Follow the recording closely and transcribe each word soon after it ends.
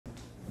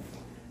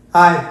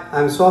Hi,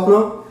 I'm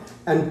Swapno,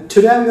 and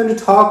today I'm going to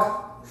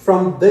talk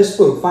from this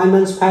book,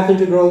 Feynman's Path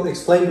Integral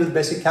Explained with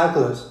Basic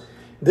Calculus.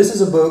 This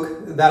is a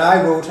book that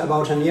I wrote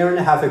about a year and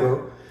a half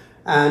ago,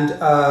 and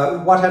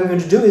what I'm going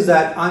to do is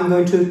that I'm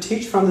going to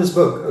teach from this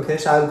book, okay?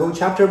 So I'll go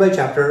chapter by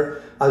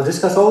chapter, I'll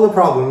discuss all the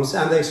problems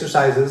and the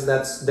exercises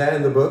that's there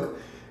in the book.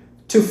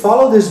 To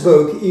follow this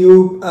book,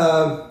 you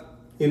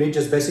need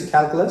just basic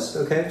calculus,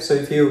 okay? So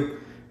if you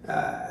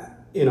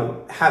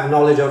have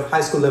knowledge of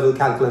high school level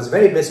calculus,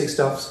 very basic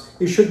stuffs,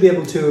 you should be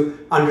able to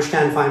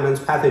understand Feynman's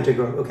path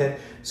integral, okay?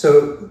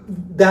 So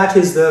that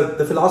is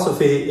the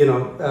philosophy,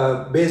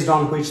 based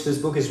on which this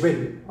book is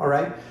written, all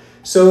right?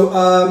 So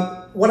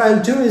what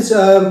I'll do is,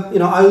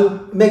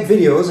 I'll make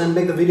videos and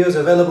make the videos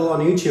available on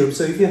YouTube.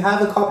 So if you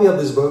have a copy of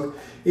this book,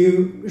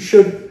 you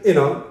should,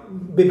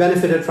 be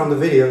benefited from the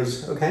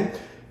videos, okay?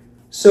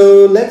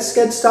 So let's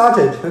get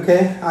started,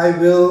 okay? I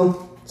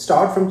will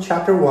start from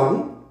chapter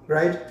 1,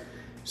 right?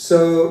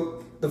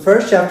 So the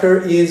first chapter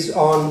is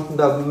on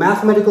the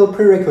mathematical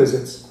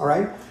prerequisites, all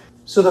right?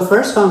 So the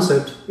first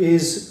concept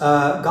is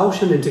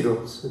Gaussian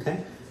integrals,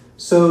 okay?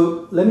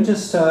 So let me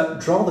just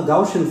draw the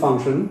Gaussian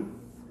function,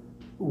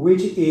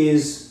 which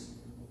is,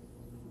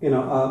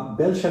 a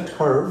bell-shaped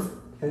curve,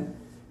 okay?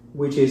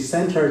 Which is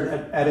centered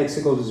at x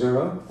equal to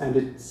 0, and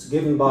it's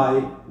given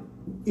by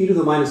e to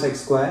the minus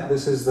x squared.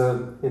 This is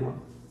the,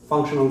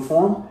 functional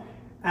form.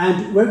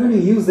 And we're going to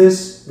use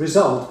this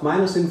result,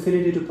 minus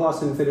infinity to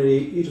plus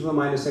infinity, e to the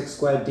minus x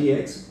squared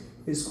dx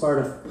is square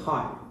root of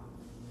pi.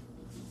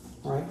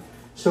 All right.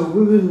 So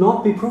we will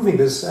not be proving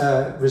this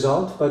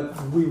result, but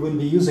we will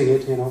be using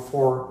it,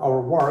 for our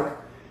work.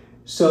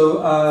 So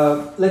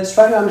let's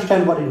try to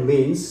understand what it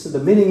means. So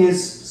the meaning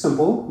is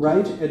simple,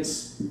 right?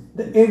 It's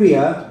the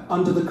area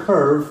under the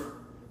curve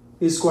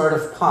is square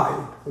root of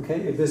pi.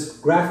 Okay. If this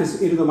graph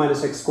is e to the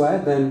minus x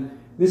squared, then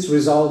this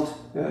result,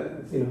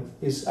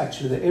 is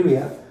actually the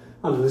area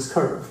under this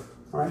curve.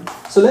 All right.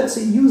 So let's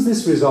use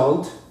this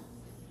result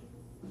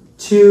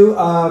to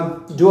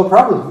do a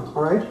problem.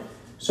 All right.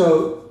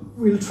 So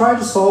we'll try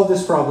to solve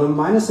this problem: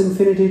 minus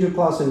infinity to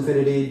plus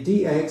infinity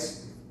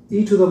dx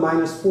e to the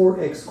minus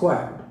 4x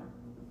squared.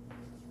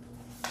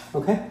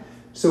 Okay.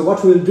 So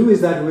what we'll do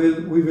is that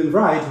we will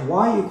write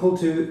y equal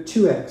to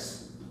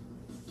 2x.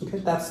 Okay.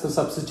 That's the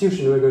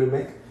substitution we're going to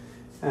make,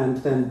 and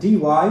then dy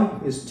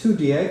is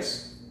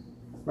 2dx.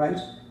 Right,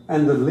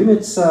 and the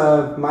limits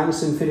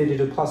minus infinity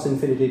to plus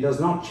infinity does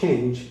not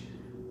change,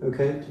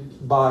 okay,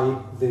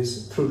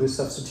 through this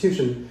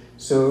substitution.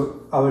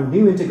 So our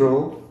new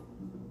integral,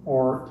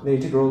 or the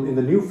integral in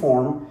the new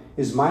form,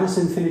 is minus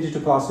infinity to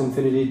plus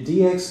infinity.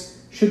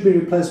 Dx should be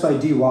replaced by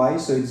dy,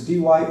 so it's dy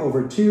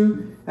over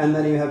 2, and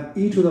then you have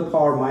e to the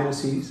power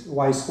minus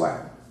y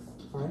squared.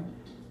 All right.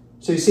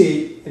 So you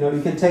see,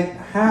 you can take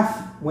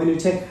half. When you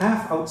take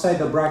half outside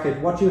the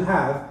bracket, what you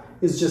have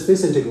is just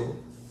this integral,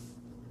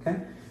 okay,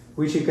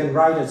 which you can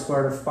write as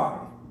square root of pi.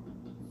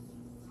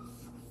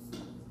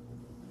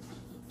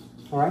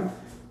 All right.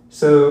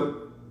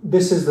 So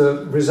this is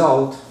the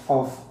result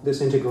of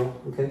this integral.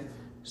 Okay.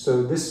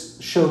 So this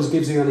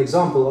gives you an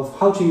example of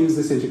how to use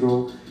this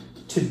integral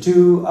to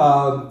do,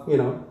 other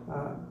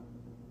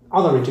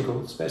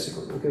integrals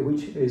basically. Okay,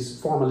 which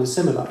is formally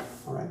similar.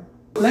 All right.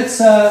 Let's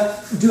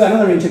do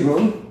another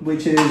integral,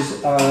 which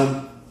is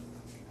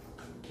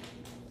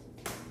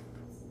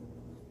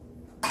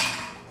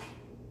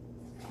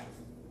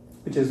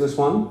this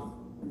one.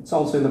 It's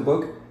also in the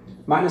book.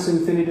 Minus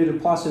infinity to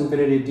plus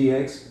infinity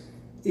dx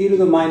e to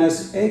the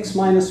minus x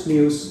minus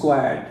mu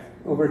squared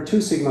over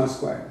 2 sigma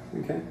squared.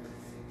 Okay.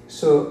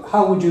 So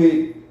how would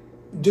you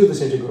do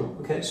this integral?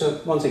 Okay.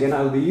 So once again,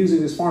 I'll be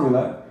using this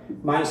formula: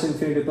 minus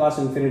infinity to plus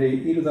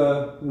infinity e to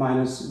the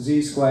minus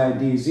z squared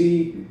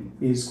dz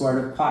is square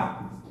root of pi.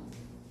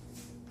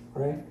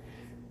 All right.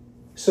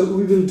 So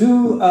we will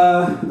do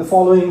the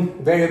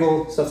following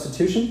variable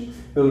substitution.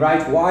 We'll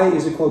write y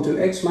is equal to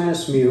x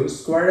minus mu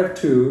square root of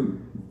 2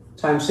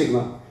 times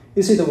sigma.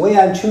 You see, the way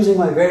I'm choosing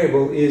my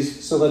variable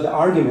is so that the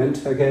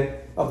argument, okay,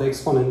 of the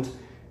exponent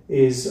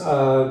is,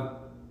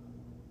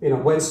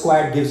 when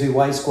squared gives you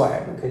y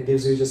squared, okay,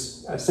 gives you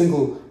just a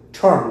single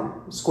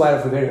term, square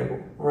of a variable,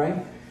 all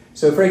right?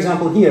 So for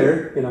example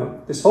here,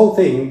 this whole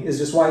thing is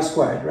just y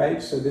squared,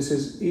 right? So this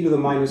is e to the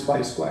minus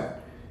y squared,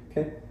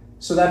 okay?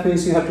 So that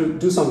means you have to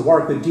do some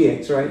work with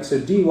dx, right? So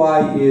dy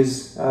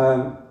is,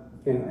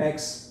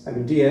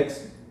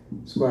 dx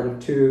square root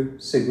of 2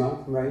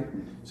 sigma, right?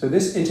 So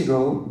this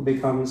integral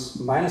becomes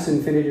minus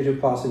infinity to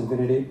plus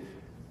infinity.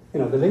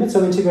 The limits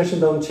of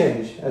integration don't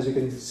change, as you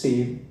can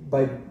see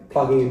by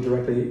plugging in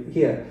directly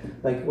here.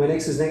 Like when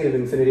x is negative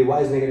infinity,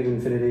 y is negative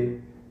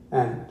infinity,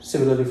 and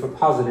similarly for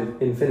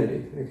positive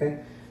infinity,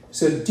 okay?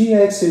 So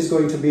dx is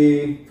going to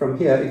be, from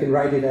here, you can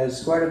write it as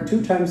square root of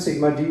 2 times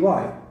sigma dy,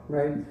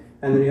 right?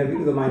 And then you have e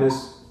to the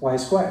minus y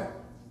squared,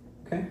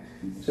 okay?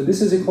 So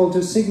this is equal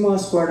to sigma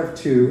square root of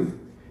 2,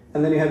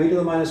 and then you have e to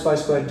the minus y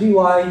squared dy,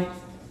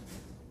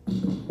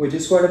 which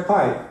is square root of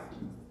pi,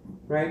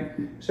 right?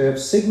 So you have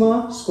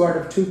sigma square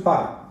root of 2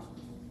 pi.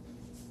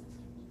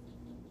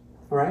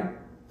 All right?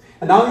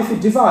 And now if you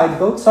divide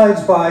both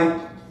sides by,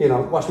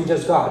 what we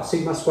just got,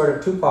 sigma squared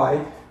of 2 pi,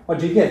 what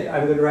do you get?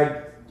 I'm going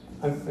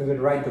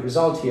to write the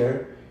result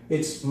here.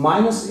 It's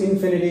minus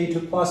infinity to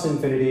plus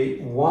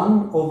infinity,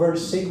 1 over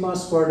sigma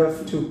squared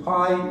of 2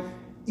 pi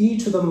e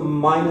to the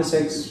minus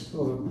x,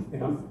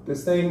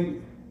 this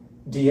thing,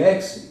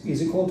 dx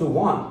is equal to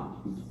 1.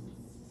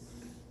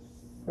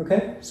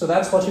 Okay, so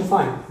that's what you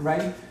find,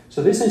 right?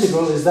 So this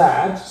integral is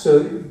that.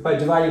 So by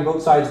dividing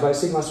both sides by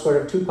sigma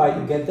squared of 2 pi,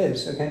 you get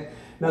this, okay?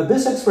 Now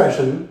this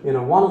expression, 1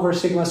 over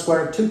sigma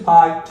squared of 2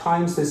 pi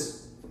times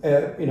this,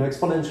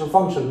 exponential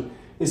function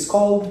is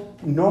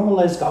called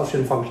normalized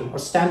Gaussian function or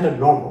standard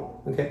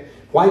normal, okay?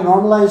 Why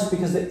normalized?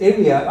 Because the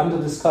area under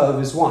this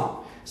curve is 1.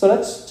 So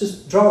let's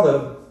just draw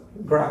the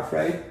graph,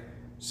 right?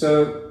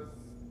 So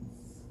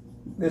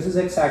this is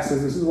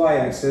x-axis, this is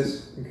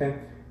y-axis, okay?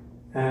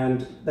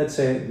 And let's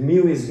say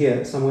mu is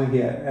here, somewhere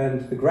here,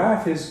 and the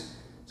graph is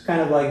kind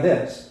of like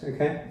this,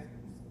 okay?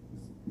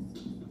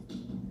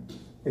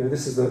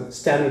 This is the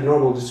standard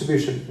normal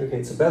distribution, okay?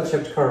 It's a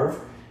bell-shaped curve,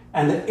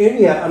 and the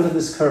area under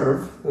this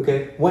curve,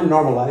 okay, when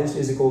normalized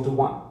is equal to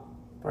 1,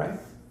 right?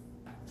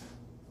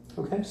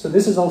 Okay, so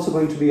this is also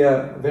going to be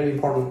a very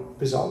important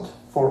result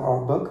for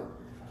our book,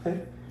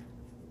 okay?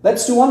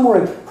 Let's do one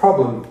more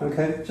problem,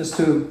 okay, just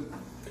to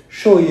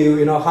show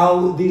you,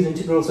 how these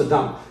integrals are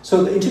done.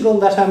 So the integral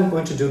that I'm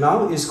going to do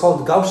now is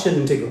called Gaussian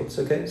integrals,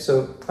 okay?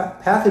 So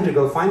path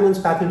integral, Feynman's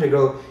path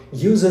integral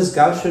uses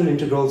Gaussian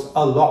integrals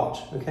a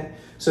lot, okay?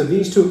 So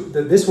these two,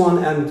 this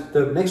one and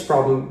the next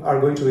problem are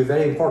going to be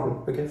very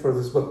important, okay, for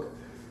this book.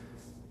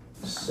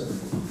 So,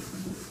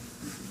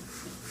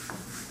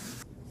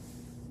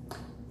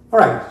 all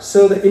right,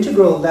 so the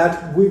integral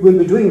that we will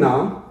be doing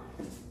now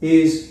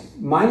is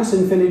minus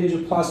infinity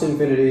to plus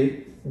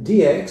infinity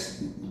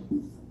dx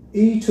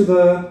e to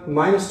the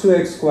minus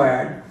 2x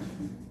squared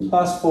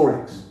plus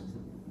 4x.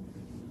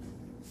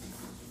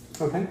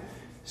 Okay,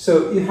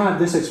 so you have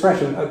this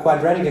expression, a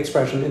quadratic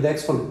expression in the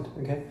exponent,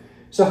 okay?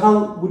 So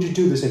how would you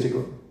do this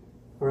integral?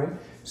 All right,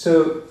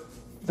 so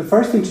the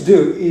first thing to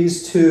do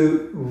is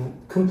to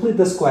complete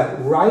the square.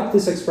 Write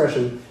this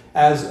expression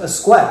as a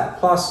square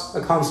plus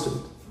a constant,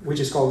 which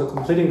is called the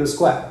completing the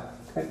square.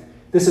 Okay,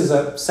 this is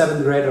a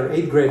 7th grade or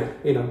 8th grade,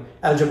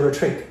 algebra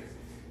trick.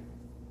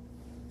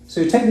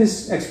 So you take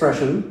this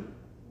expression,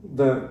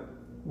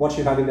 what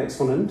you have in the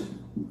exponent,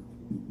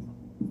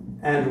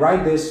 and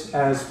write this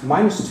as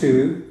minus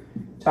 2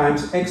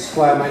 times x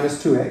squared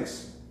minus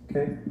 2x.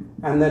 Okay,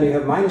 and then you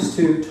have minus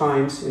 2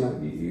 times,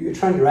 you're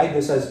trying to write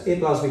this as a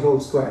plus b whole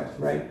squared,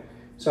 right?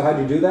 So how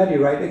do you do that?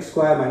 You write x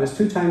squared minus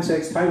 2 times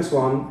x times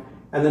 1,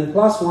 and then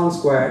plus 1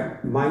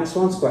 squared minus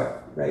 1 squared,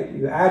 right?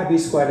 You add b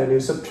squared and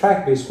you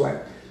subtract b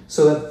squared,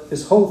 so that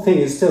this whole thing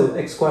is still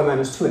x squared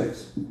minus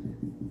 2x.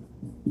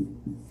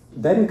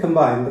 Then you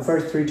combine the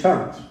first 3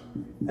 terms,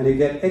 and you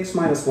get x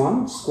minus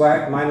 1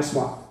 squared minus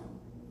 1,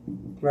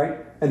 right?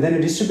 And then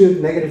you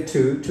distribute negative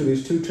 2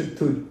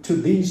 to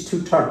these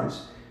two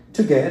terms,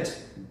 to get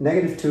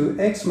negative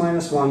 2x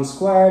minus 1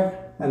 squared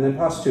and then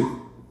plus 2.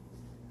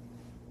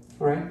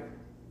 All right?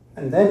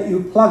 And then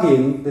you plug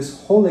in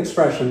this whole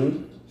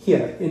expression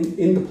here,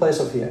 in the place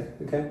of here,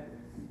 okay?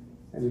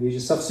 And you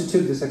just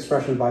substitute this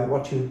expression by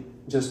what you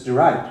just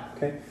derived,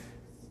 okay?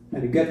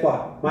 And you get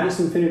what? Minus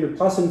infinity to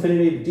plus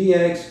infinity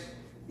dx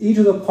e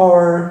to the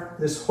power,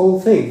 this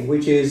whole thing,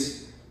 which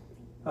is,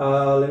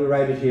 let me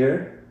write it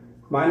here,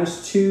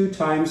 minus 2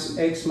 times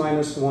x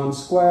minus 1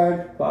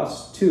 squared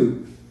plus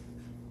 2.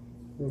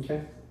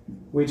 Okay,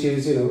 which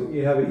is,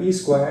 you have an e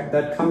squared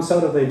that comes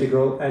out of the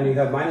integral, and you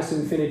have minus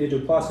infinity to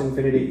plus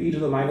infinity e to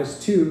the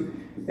minus 2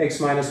 x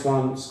minus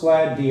 1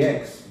 squared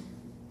dx,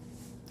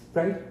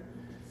 right?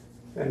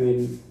 I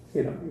mean,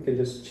 you can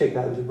just check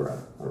the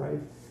algebra, all right?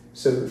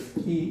 So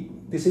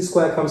this e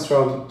squared comes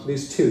from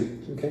these two,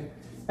 okay?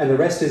 And the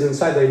rest is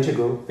inside the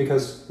integral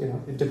because,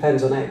 it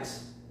depends on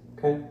x,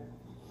 okay?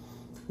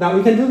 Now,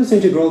 we can do this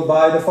integral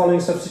by the following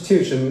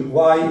substitution,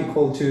 y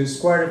equal to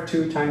square root of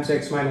 2 times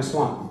x minus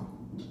 1.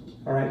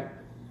 All right,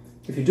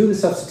 if you do the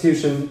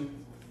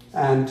substitution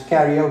and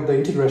carry out the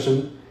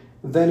integration,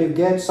 then you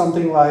get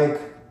something like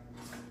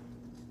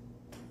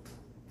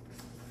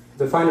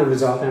the final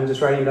result. I'm just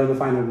writing down the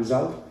final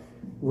result,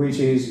 which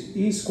is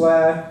e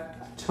squared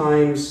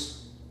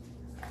times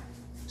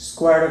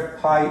square root of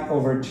pi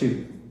over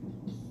 2.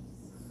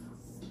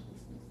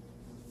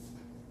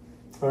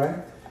 All right,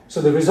 so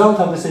the result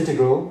of this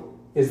integral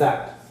is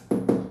that.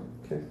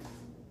 Okay.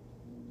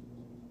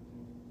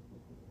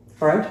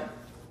 All right.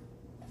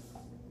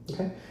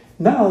 Okay.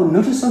 Now,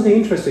 notice something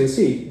interesting.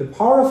 See, the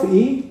power of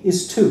e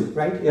is 2,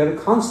 right? You have a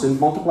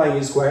constant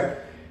multiplying e squared,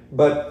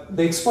 but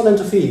the exponent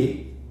of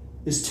e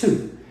is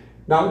 2.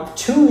 Now,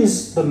 2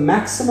 is the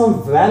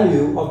maximum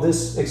value of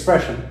this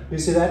expression. Do you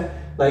see that?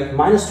 Like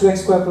minus 2x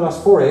squared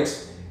plus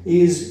 4x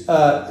is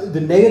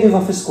the negative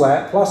of a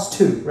square plus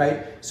 2,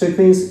 right? So it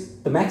means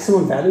the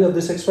maximum value of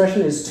this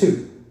expression is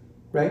 2,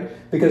 right?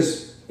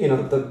 Because,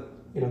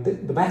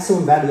 the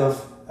maximum value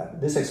of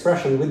this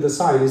expression with the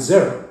sign is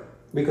 0.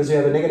 Because you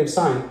have a negative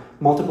sign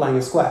multiplying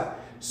a square.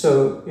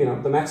 So,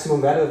 the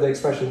maximum value of the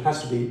expression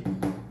has to be,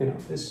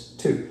 is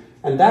 2.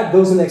 and that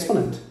goes in the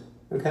exponent,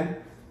 okay,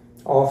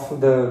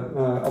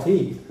 of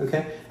E,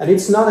 okay, and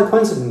it's not a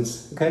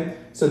coincidence, okay.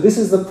 So this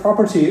is the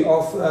property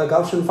of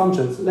Gaussian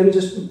functions. Let me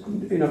just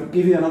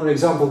give you another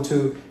example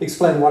to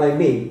explain what I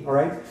mean. All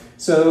right.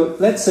 So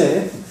let's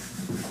say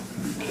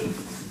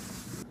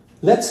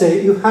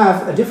you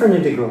have a different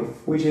integral,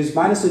 which is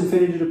minus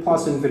infinity to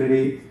plus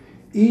infinity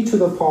e to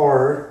the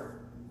power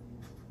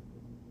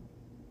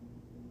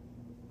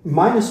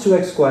minus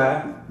 2x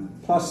squared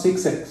plus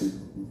 6x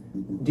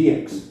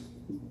dx.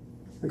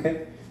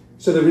 Okay.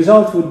 So the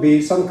result would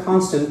be some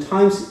constant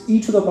times e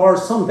to the power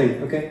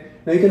something. Okay.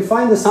 Now you can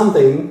find the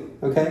something,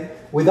 okay,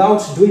 without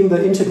doing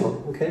the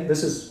integral. Okay.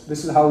 This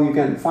is how you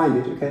can find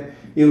it. Okay.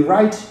 You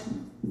write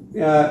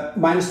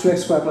minus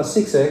 2x squared plus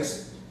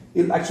 6x.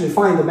 You'll actually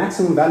find the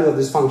maximum value of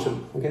this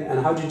function. Okay. And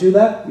how do you do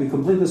that? You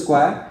complete the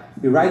square.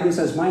 You write this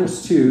as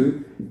minus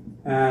 2,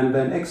 and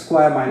then x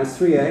squared minus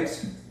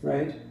 3x,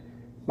 right?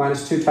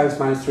 Minus 2 times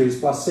minus 3 is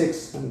plus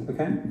 6,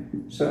 okay?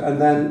 So, and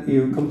then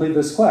you complete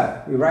the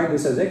square. You write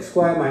this as x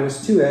squared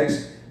minus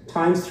 2x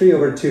times 3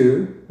 over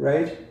 2,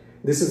 right?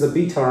 This is the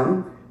b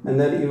term, and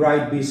then you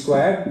write b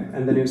squared,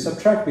 and then you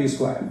subtract b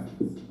squared.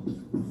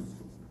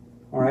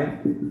 All right?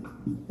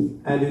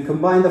 And you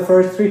combine the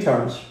first three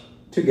terms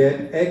to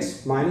get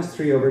x minus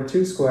 3 over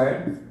 2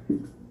 squared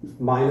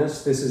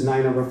minus, this is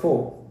 9 over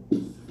 4.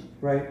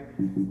 Right?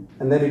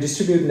 And then you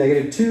distribute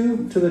negative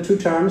 2 to the two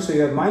terms, so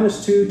you have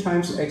minus 2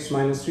 times x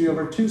minus 3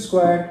 over 2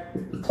 squared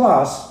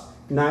plus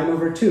 9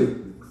 over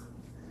 2.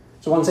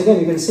 So once again,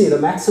 you can see the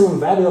maximum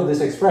value of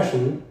this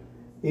expression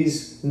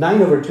is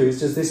 9 over 2, it's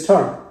just this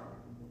term.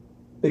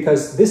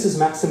 Because this is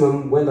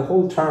maximum when the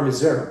whole term is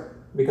 0,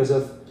 because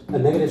of a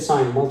negative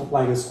sign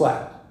multiplying a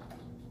square.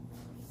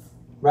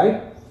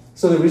 Right?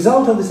 So the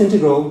result of this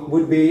integral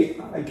would be,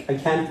 I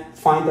can't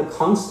find the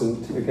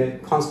constant, okay,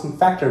 constant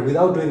factor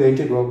without doing the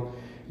integral.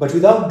 But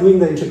without doing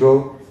the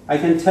integral, I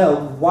can tell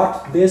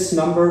what this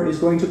number is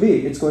going to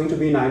be. It's going to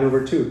be 9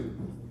 over 2.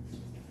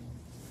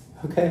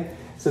 Okay,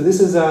 so this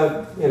is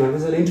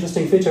this is an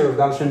interesting feature of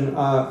Gaussian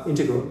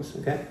integrals.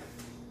 Okay,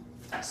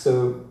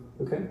 so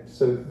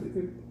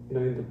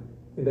in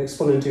the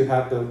exponent you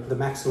have the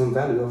maximum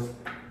value of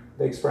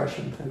the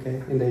expression.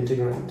 Okay, in the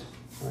integrand.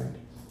 Right.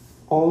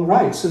 All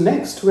right, so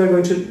next we're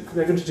going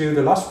to do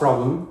the last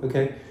problem,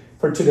 okay,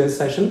 for today's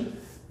session,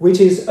 which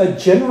is a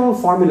general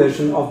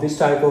formulation of this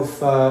type of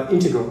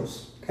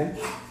integrals, okay.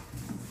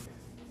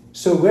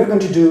 So we're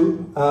going to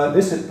do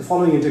the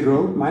following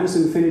integral, minus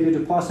infinity to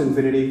plus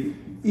infinity,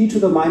 e to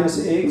the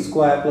minus ax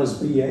squared plus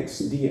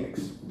bx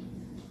dx.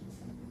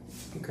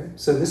 Okay,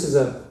 so this is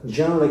a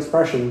general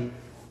expression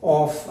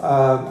of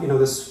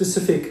the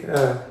specific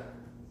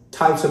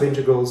types of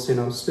integrals,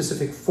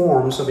 specific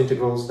forms of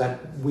integrals that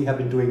we have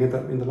been doing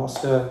in the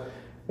last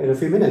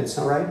few minutes.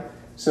 All right.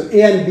 So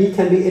a and b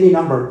can be any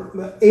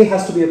number. A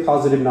has to be a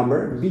positive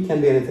number. B can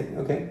be anything.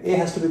 Okay. A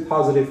has to be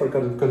positive for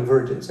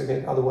convergence.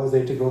 Okay. Otherwise, the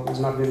integral is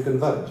not going to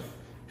converge.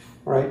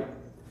 All right.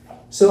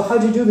 So how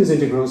do you do these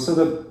integrals? So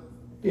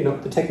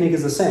the technique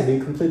is the same.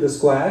 You complete the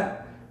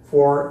square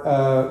for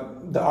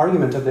the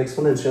argument of the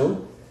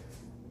exponential,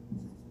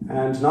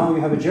 and now you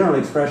have a general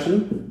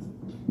expression.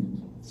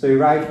 So you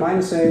write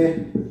minus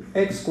a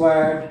x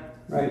squared,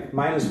 right,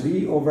 minus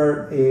b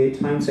over a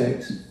times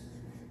x.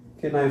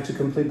 Okay, now I have to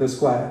complete the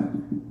square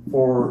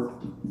for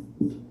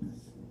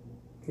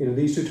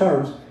these two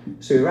terms.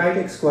 So you write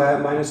x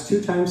squared minus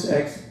 2 times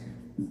x,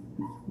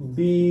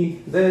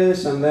 b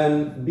this, and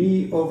then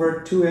b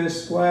over 2a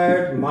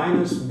squared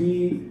minus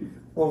b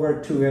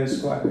over 2a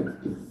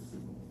squared,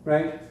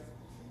 right?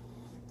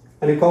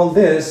 And you call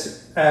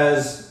this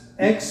as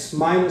x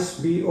minus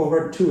b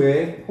over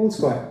 2a whole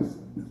square.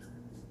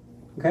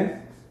 Okay,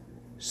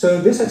 so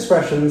this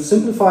expression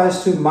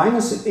simplifies to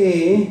minus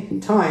a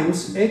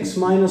times x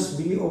minus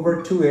b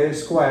over 2a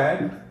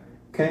squared,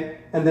 okay,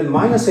 and then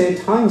minus a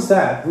times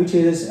that, which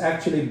is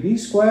actually b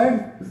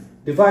squared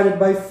divided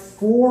by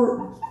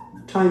 4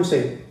 times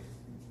a.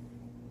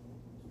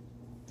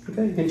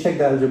 Okay, you can check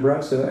the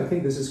algebra, so I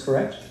think this is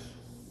correct.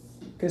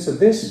 Okay, so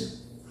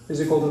this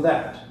is equal to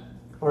that,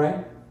 all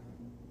right?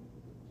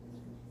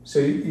 So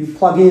you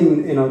plug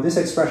in, this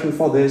expression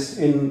for this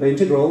in the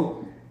integral,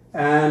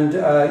 and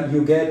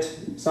you get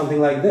something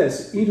like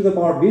this: e to the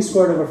power b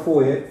squared over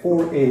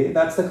 4a.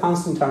 That's the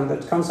constant term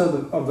that comes out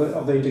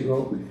of the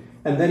integral,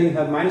 and then you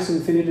have minus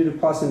infinity to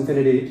plus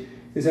infinity.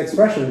 This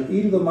expression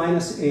e to the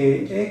minus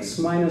a x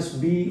minus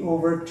b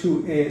over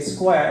 2a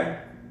squared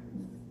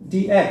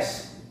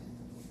dx.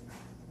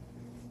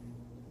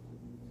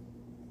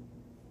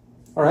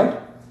 All right.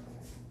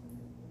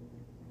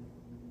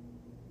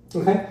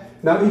 Okay.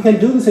 Now you can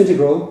do this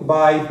integral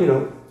by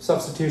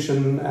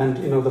substitution and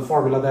the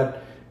formula that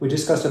we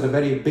discussed at the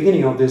very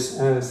beginning of this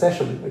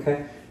session,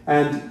 okay?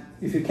 And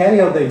if you carry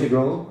out the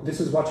integral, this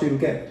is what you'll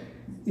get: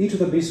 e to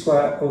the b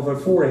squared over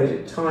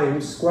 4a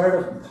times square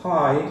root of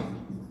pi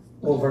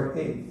over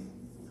a.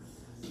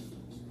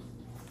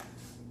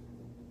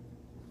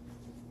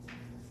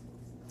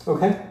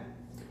 Okay?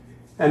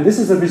 And this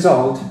is the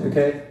result,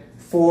 okay,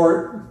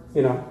 for,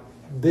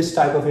 this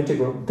type of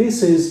integral.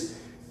 This is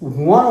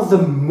one of the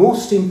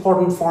most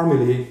important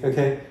formulae,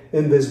 okay,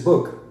 in this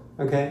book,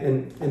 okay,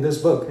 in this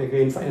book,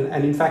 okay,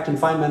 and in fact in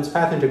Feynman's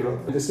path integral.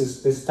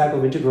 This type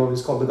of integral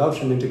is called the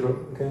Gaussian integral,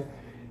 okay,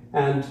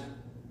 and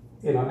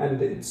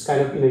and it's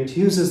kind of, it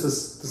uses the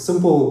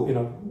simple,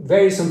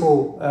 very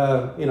simple,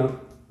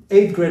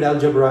 8th grade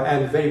algebra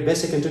and very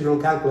basic integral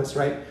calculus,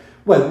 right?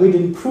 Well, we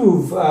didn't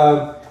prove,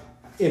 that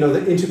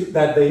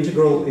the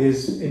integral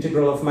is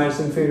integral of minus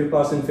infinity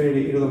plus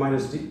infinity e to the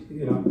minus d,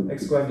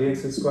 x squared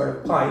dx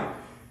squared pi.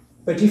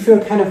 But if you're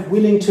kind of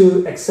willing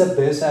to accept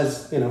this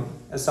as,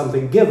 as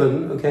something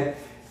given, okay,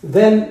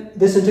 then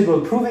this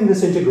integral, proving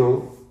this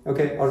integral,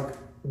 okay, or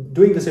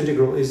doing this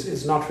integral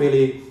is not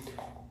really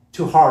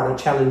too hard or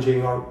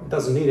challenging, or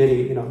doesn't need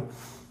any,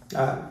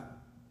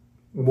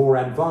 more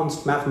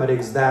advanced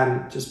mathematics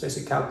than just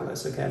basic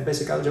calculus, okay, and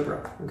basic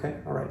algebra, okay,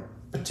 all right,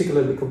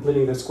 particularly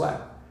completing the square,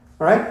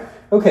 all right,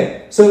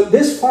 okay. So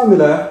this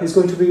formula is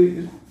going to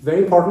be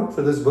very important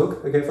for this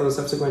book, okay, for the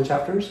subsequent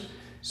chapters.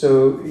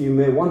 So you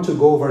may want to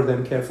go over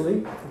them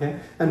carefully, okay.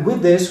 And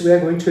with this,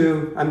 I'm going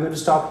to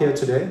stop here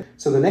today.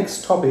 So the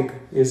next topic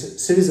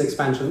is series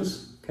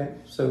expansions, okay.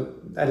 So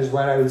that is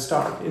where I will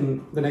start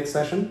in the next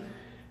session.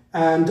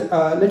 And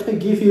let me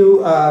give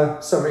you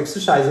some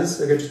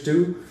exercises, okay, to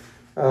do,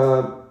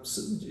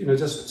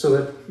 just so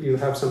that you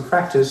have some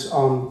practice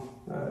on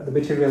the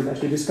material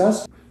that we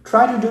discussed.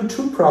 Try to do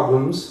 2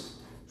 problems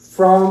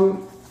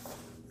from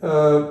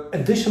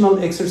additional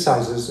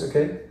exercises,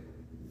 okay?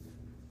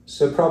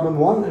 So problem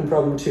 1 and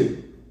problem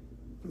 2,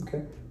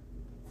 okay?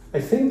 I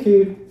think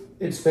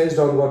it's based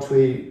on what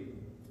we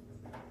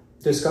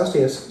discussed,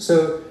 yes.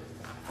 So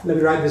let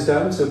me write this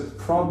down. So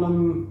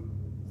problem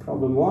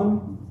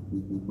 1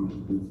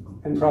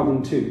 and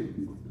problem 2,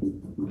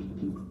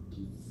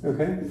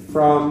 okay,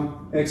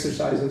 from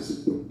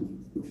exercises.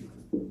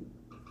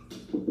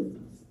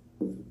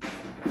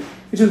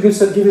 It will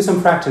give you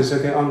some practice,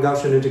 okay, on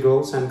Gaussian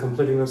integrals and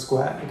completing the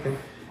square, okay.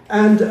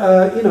 And,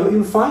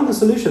 you'll find the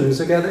solutions,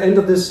 okay, at the end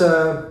of this, in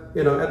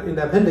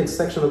the appendix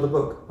section of the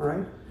book, all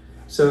right?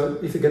 So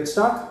if you get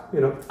stuck,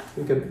 you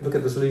can look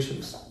at the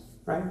solutions,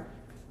 right?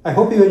 I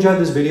hope you enjoyed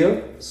this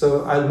video.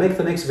 So I'll make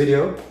the next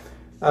video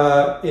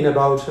in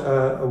about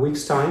a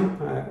week's time.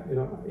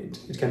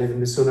 It can even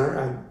be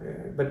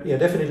sooner, but yeah,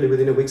 definitely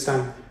within a week's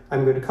time,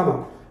 I'm going to come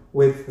up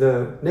with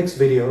the next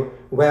video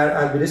where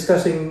I'll be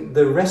discussing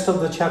the rest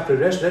of the chapter,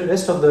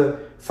 rest of the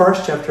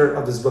first chapter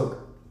of this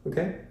book,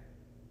 okay?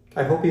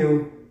 I hope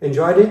you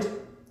enjoyed it.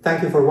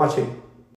 Thank you for watching.